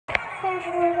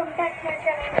Welcome back to my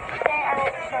channel. Today I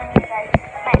will be showing you guys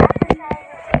my after shower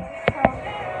routine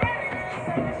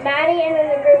from Maddie and in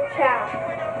the group chat.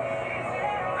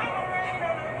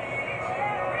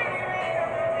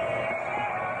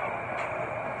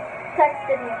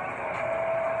 Texted me.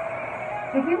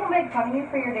 Do people make fun of you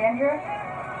for your dandruff?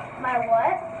 My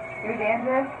what? Your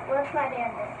dandruff? What's my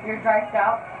dandruff? Your dry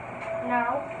scalp?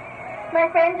 No.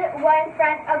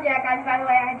 Oh yeah guys, by the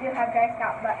way, I do have dry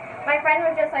scalp, but my friend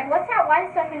was just like, what's that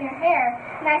white stuff in your hair?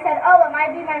 And I said, oh, it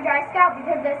might be my dry scalp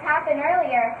because this happened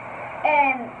earlier.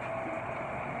 And,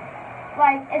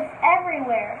 like, it's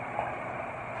everywhere.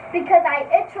 Because I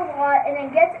itch a lot and it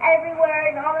gets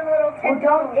everywhere and all the little Well,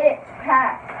 tentacles. don't itch,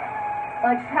 pat.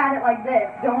 Like, pat it like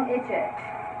this. Don't itch it.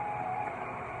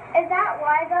 Is that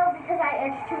why though? Because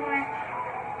I itch too much?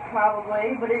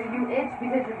 Probably, but if you itch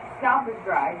because your scalp is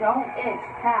dry, don't itch,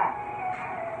 pat.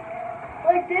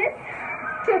 Like this?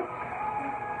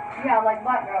 Yeah, like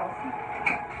black girls.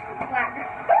 Black.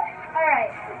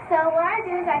 Alright, so what I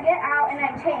do is I get out and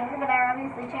I change, but I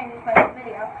obviously change for this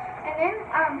video. And then,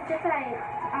 since What are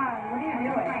you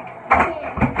doing?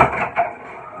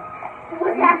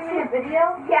 Was Are you doing a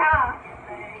video? Yeah.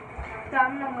 So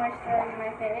I'm gonna moisturize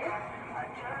my face.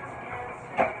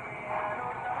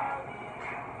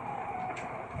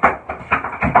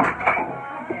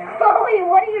 Chloe,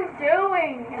 what are you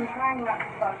doing? I'm trying not to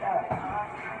fuck up.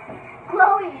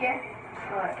 Chloe,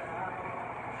 What?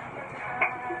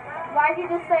 why'd you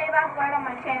just say that word on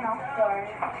my channel? Sorry.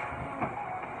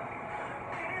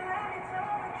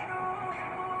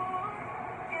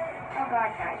 Oh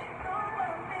god, guys.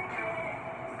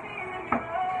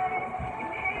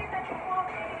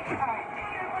 Alright.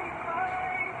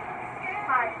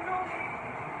 Hi.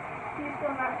 You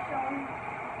still not showing?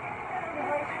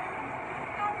 Really?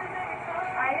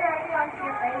 Are you already onto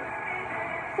your face?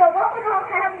 So what was all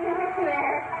happening in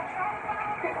there?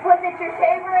 Was it your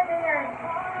shaver and then your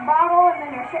bottle and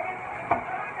then your shaver?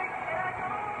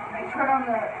 Turn on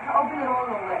the, open the door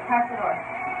a little bit. Crack the door.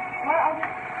 What? I'll just...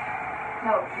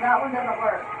 No, that one doesn't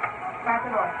work. Crack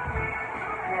the door.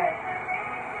 Good.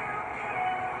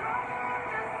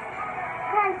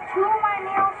 Guys, two of my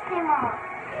nails came off.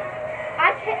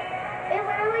 I can't... It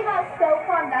literally got so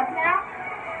plugged up now.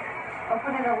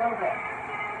 Open it a little bit.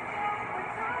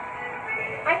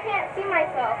 I can't see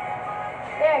myself.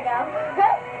 There we go.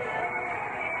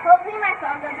 Hopefully my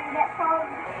phone doesn't get clogged.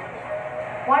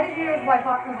 Why did you just wipe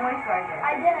off the moisturizer?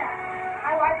 I didn't.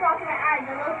 I wiped off my eyes.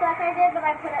 It looks like I did, but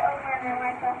I put it over and then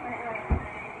wiped off my eyes.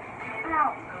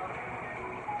 Ow.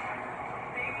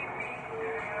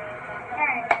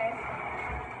 Alright, guys.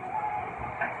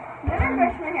 I'm gonna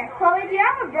brush my hair. Chloe, do you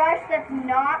have a brush that's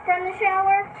not from the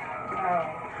shower? No.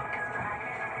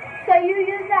 So you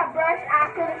use that brush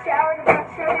after the shower to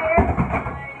brush your hair?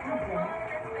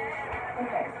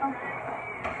 Okay.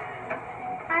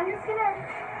 I'm just gonna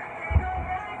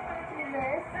do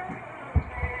this.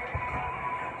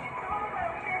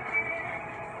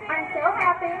 I'm so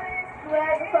happy we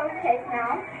have the phone case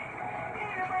now.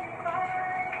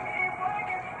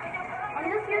 I'm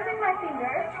just using my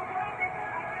fingers.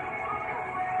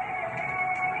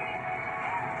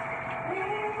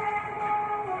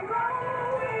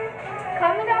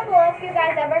 Comment down below if you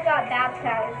guys ever got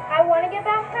baptized. I want to get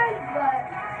baptized, but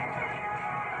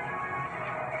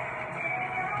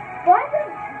what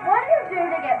do you do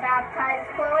to get baptized,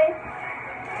 Chloe?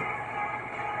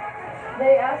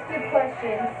 They ask you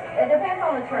questions. It depends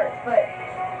on the church, but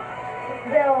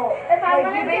they'll... If I like,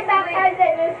 wanted you to get basically- baptized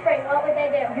at New Spring, what would they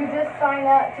do? You just sign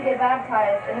up to get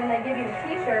baptized, and then they give you a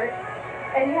t-shirt,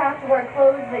 and you have to wear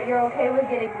clothes that you're okay with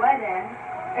getting wet in,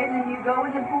 and then you go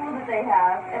in the pool that they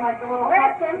have, and like the little Wear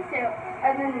a hot, swimsuit.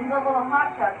 and then the little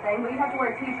hot tub thing, but you have to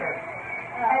wear a t-shirt.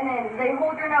 And then they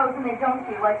hold your nose and they dunk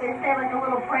you. Like they say like a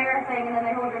little prayer thing, and then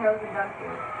they hold your nose and dunk you.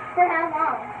 For how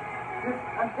long? Just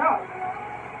a dunk.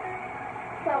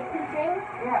 So preaching?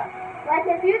 Yeah. Like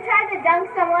if you try to dunk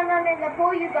someone under the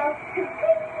pool, you go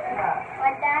Yeah.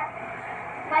 like that.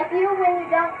 Like you when you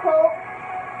dunk Colt.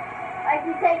 Like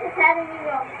you take his head and you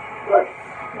go whoosh.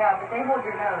 Yeah, but they hold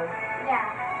your nose. Yeah.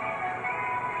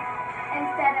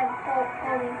 Instead of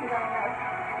holding his own nose.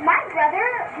 My brother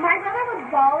was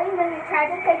bawling when we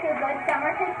tried to take a good summer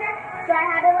picture, so I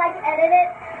had to like edit it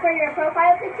for your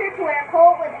profile picture to where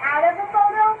Colt was out of the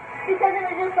photo because it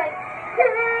was just like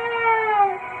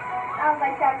I was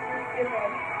like, that's just stupid.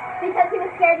 Because he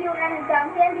was scared you were gonna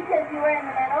dunk him because you were in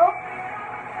the middle.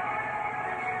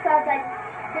 So I was like,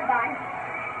 goodbye.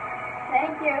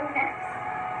 Thank you. Next.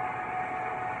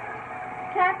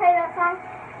 Can I play that song?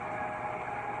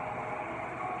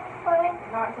 Chloe?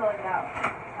 Not until I get out.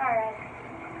 Alright.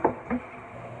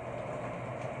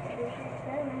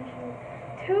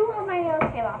 Two of my nails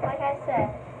came off, like I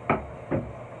said.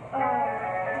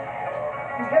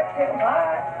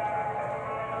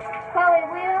 Chloe,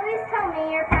 will you at least tell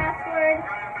me your password?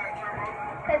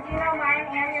 Because you know mine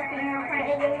and your fingerprint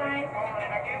is in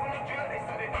mine.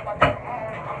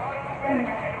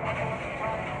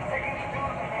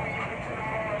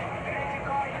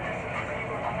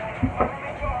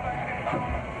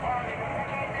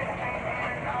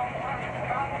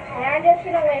 And I'm just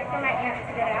going to wait for my aunt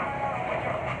to get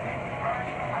out.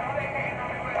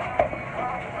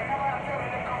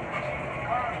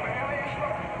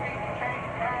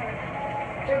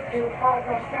 This is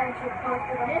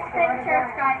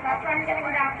church, guys. That's where I'm getting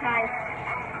baptized.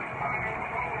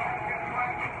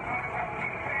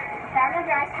 Found a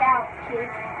dry scalp,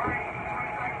 please.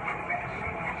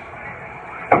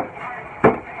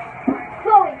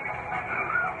 Chloe,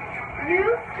 you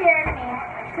scared me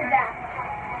to death.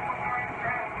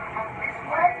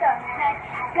 What the heck?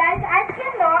 Guys, I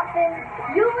cannot think.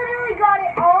 You literally got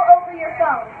it all over your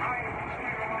phone.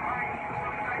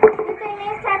 Good thing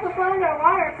these type of phones are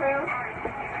waterproof.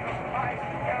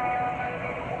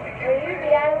 Or you'd be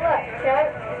out of luck, Chuck.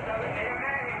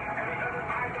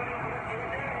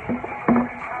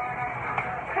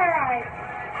 Alright.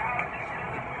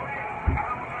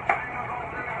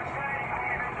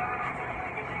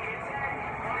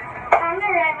 I'm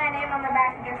gonna write my name on the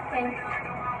back of this thing.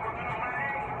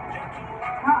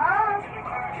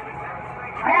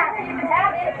 Yeah, you can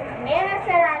have it. Nana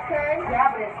said I could. Yeah,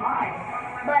 but it's mine.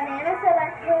 But Nana said I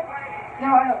could. No,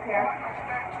 I don't care.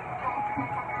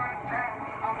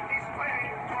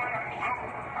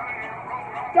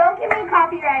 Don't get me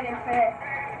copyrighted for this.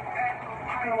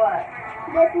 For what?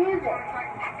 This music.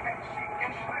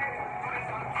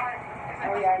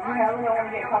 Oh yeah, you really don't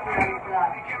want to get copyrighted for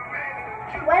that.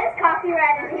 What does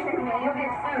copyrighted even You'll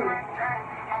mean? get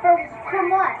sued From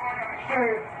what?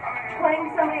 for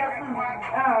playing somebody else's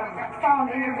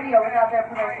song in your video without their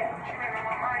permission.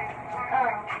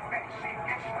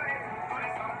 Oh.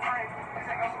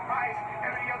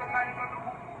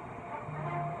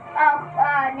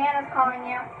 Oh, Nana's calling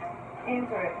you.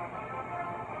 Answer it.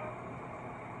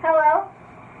 Hello?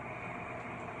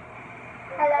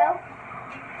 Hello?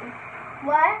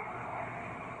 What?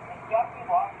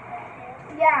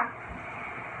 Yeah.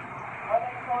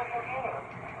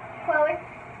 Chloe,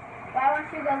 why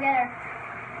won't you go get her?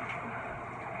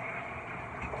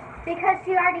 Because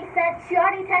she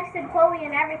already texted Chloe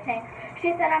and everything. She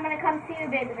said, I'm going to come see you,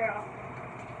 baby girl.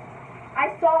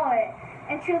 I saw it.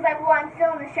 And she was like, well, I'm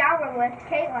still in the shower with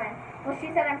Caitlin. Well, she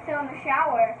said, I'm still in the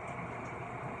shower.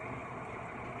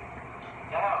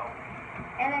 No.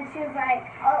 And then she was like,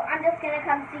 oh, I'm just going to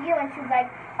come see you. And she was like,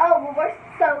 oh, well,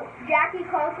 so Jackie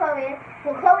called Chloe.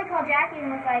 Well, Chloe called Jackie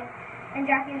and was like, and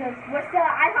Jackie goes, we're still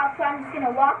at IHOP, so I'm just going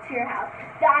to walk to your house.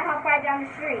 The IHOP right down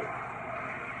the street.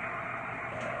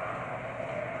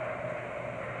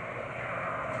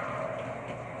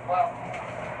 Well,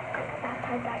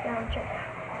 Back down, check.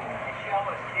 is she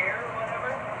almost here or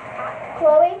whatever?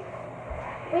 Chloe,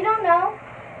 we don't know.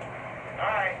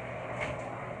 Alright.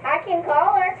 I can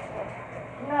call her.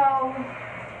 No.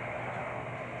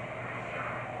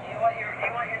 You want your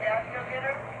dad to go get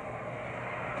her?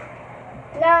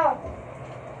 No.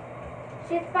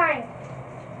 She's fine.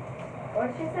 What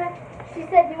did she say? She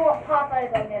said you want Papa to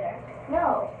go get her.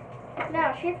 No.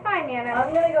 No, she's fine, Nana.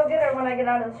 I'm gonna go get her when I get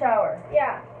out of the shower.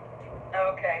 Yeah.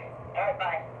 Okay. Alright,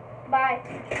 bye. Bye.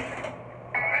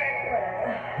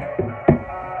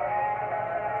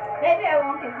 Maybe I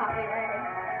won't get copyrighted.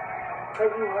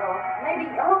 But you will. Maybe,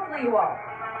 hopefully you won't.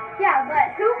 Yeah,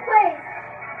 but who plays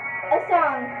a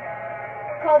song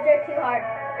called Jerk Too Hard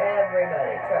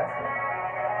Everybody, trust me.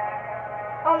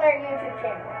 on their YouTube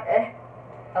channel?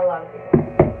 A lot of people.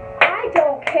 I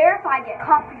don't care if I get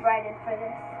copyrighted for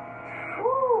this.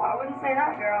 Ooh, I wouldn't say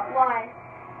that, girl. Why?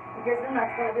 Because then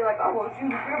that's gonna be like, oh, well,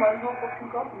 shoot, if you're might as well fucking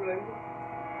copyright.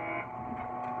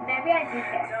 Maybe I do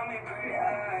care.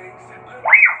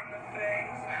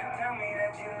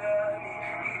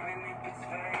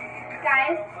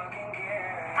 Guys,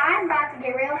 I'm about to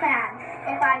get real mad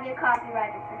if I get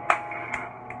copyrighted for this.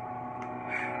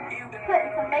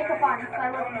 Putting some makeup on so I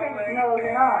look pretty. No,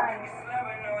 you're not.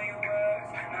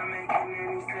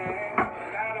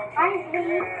 I hate doing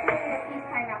the peace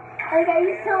sign now. Like, I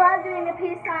used to love doing the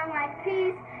peace sign like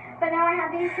peace, but now I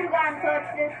have these two gone, so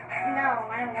it's just, no,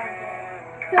 I don't want to do it.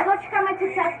 So go check out my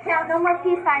TikTok account. No more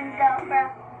peace signs though, bro.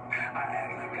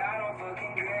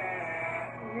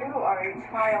 You are a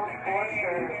child for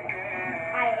sure.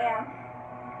 I am.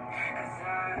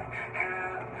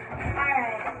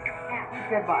 Alright. Yeah.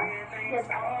 Goodbye.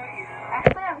 Goodbye.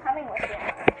 Actually, I'm coming with you.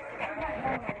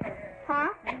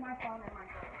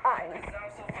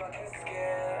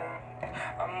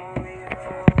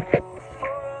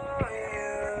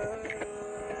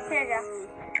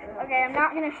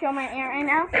 gonna show my aunt right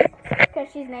now because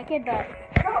she's naked, but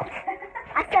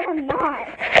I said I'm not.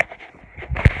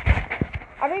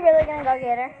 Are we really gonna go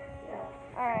get her?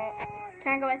 Alright.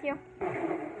 Can I go with you?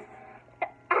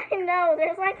 I know,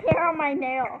 there's like hair on my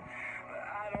nail.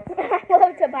 I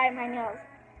love to bite my nails.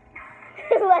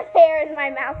 There's like hair in my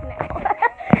mouth now.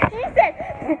 She said,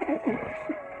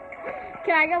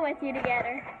 can I go with you to get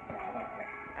her?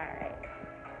 Alright.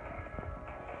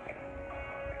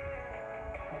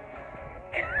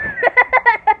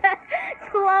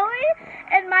 Chloe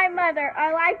and my mother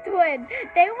are like twins.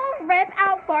 They will rip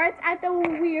out farts at the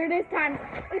weirdest times.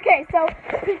 Okay, so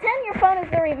pretend your phone is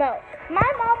the remote.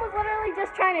 My mom was literally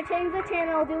just trying to change the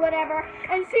channel, do whatever,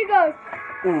 and she goes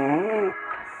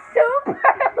super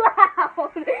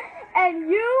loud. And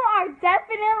you are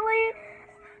definitely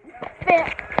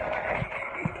fit.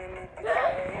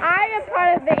 I am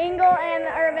part of the Engel and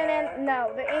the Irvin and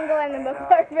the Engel and the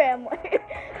McClure family.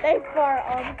 They fart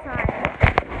all the time.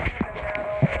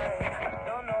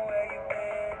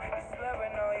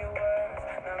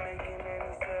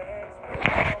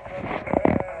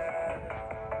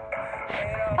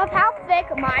 Of how thick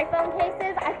my phone case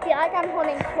is, I feel like I'm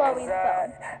holding Chloe's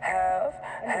phone.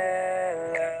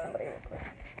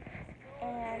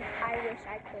 And I wish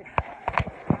I could.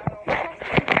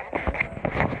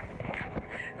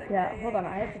 Yeah, hold on. I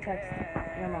have to text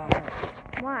your mom.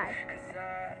 Why?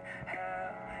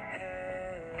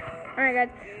 Alright guys,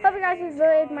 hope you guys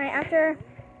enjoyed my after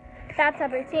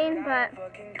bathtub routine, but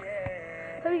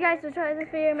hope you guys enjoyed this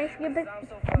video. Make sure you give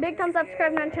big thumbs up,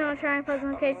 subscribe to my channel, try and post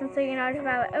notifications so you know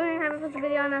about it. I'm going to have a post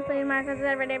video on us later, Marcus,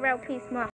 every day, bro. Peace, mom.